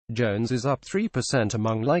Jones is up 3%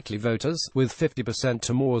 among likely voters, with 50%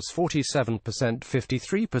 to Moore's 47%.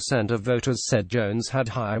 53% of voters said Jones had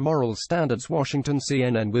higher moral standards. Washington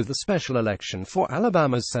CNN. With the special election for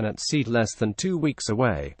Alabama's Senate seat less than 2 weeks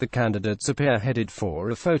away, the candidates appear headed for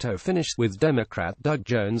a photo finish, with Democrat Doug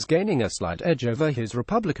Jones gaining a slight edge over his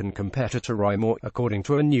Republican competitor Roy Moore, according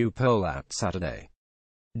to a new poll out Saturday.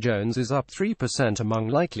 Jones is up 3% among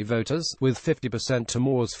likely voters, with 50% to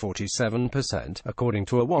Moore's 47%, according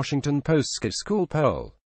to a Washington Post school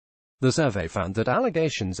poll. The survey found that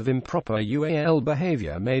allegations of improper UAL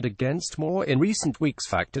behavior made against Moore in recent weeks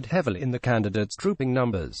factored heavily in the candidate's drooping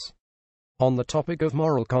numbers. On the topic of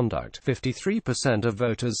moral conduct, 53% of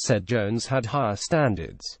voters said Jones had higher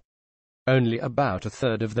standards. Only about a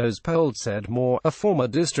third of those polled said Moore, a former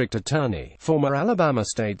district attorney, former Alabama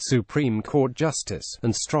State Supreme Court justice,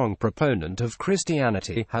 and strong proponent of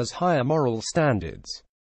Christianity, has higher moral standards.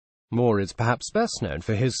 Moore is perhaps best known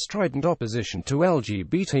for his strident opposition to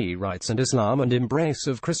LGBT rights and Islam and embrace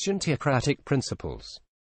of Christian theocratic principles.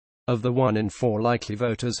 Of the 1 in 4 likely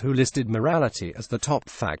voters who listed morality as the top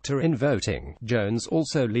factor in voting, Jones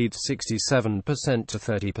also leads 67% to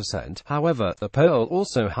 30%. However, the poll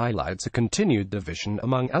also highlights a continued division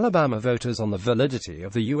among Alabama voters on the validity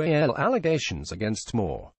of the UAL allegations against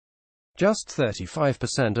Moore. Just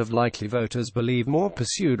 35% of likely voters believe Moore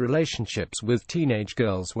pursued relationships with teenage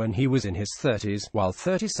girls when he was in his 30s, while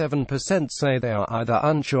 37% say they are either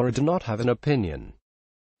unsure or do not have an opinion.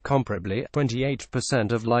 Comparably,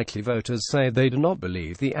 28% of likely voters say they do not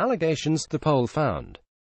believe the allegations, the poll found.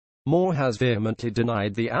 Moore has vehemently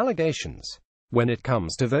denied the allegations. When it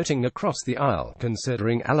comes to voting across the aisle,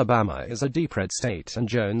 considering Alabama is a deep red state and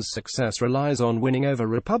Jones' success relies on winning over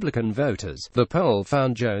Republican voters, the poll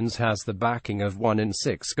found Jones has the backing of 1 in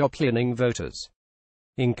 6 Republican voters.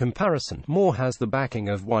 In comparison, Moore has the backing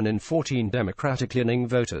of 1 in 14 Democratic-leaning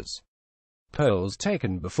voters. Polls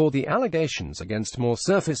taken before the allegations against Moore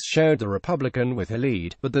surfaced showed the Republican with a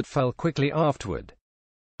lead, but that fell quickly afterward.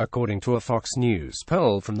 According to a Fox News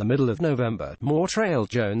poll from the middle of November, Moore trailed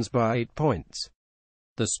Jones by 8 points.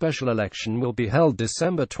 The special election will be held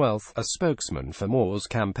December 12. A spokesman for Moore's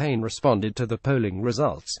campaign responded to the polling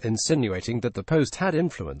results, insinuating that the Post had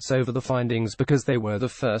influence over the findings because they were the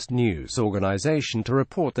first news organization to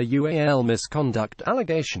report the UAL misconduct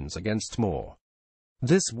allegations against Moore.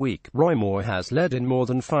 This week, Roy Moore has led in more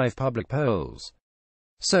than 5 public polls.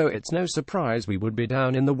 So it's no surprise we would be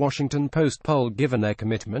down in the Washington Post poll given their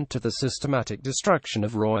commitment to the systematic destruction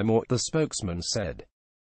of Roy Moore, the spokesman said.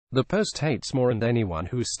 The Post hates Moore and anyone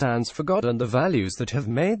who stands for God and the values that have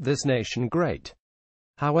made this nation great.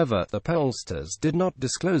 However, the pollsters did not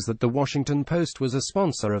disclose that the Washington Post was a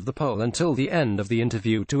sponsor of the poll until the end of the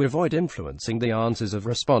interview to avoid influencing the answers of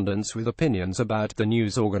respondents with opinions about the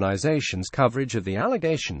news organization's coverage of the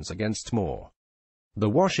allegations against Moore.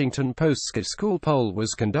 The Washington Post's school poll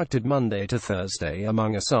was conducted Monday to Thursday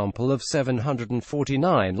among a sample of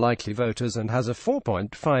 749 likely voters and has a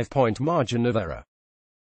 4.5-point margin of error.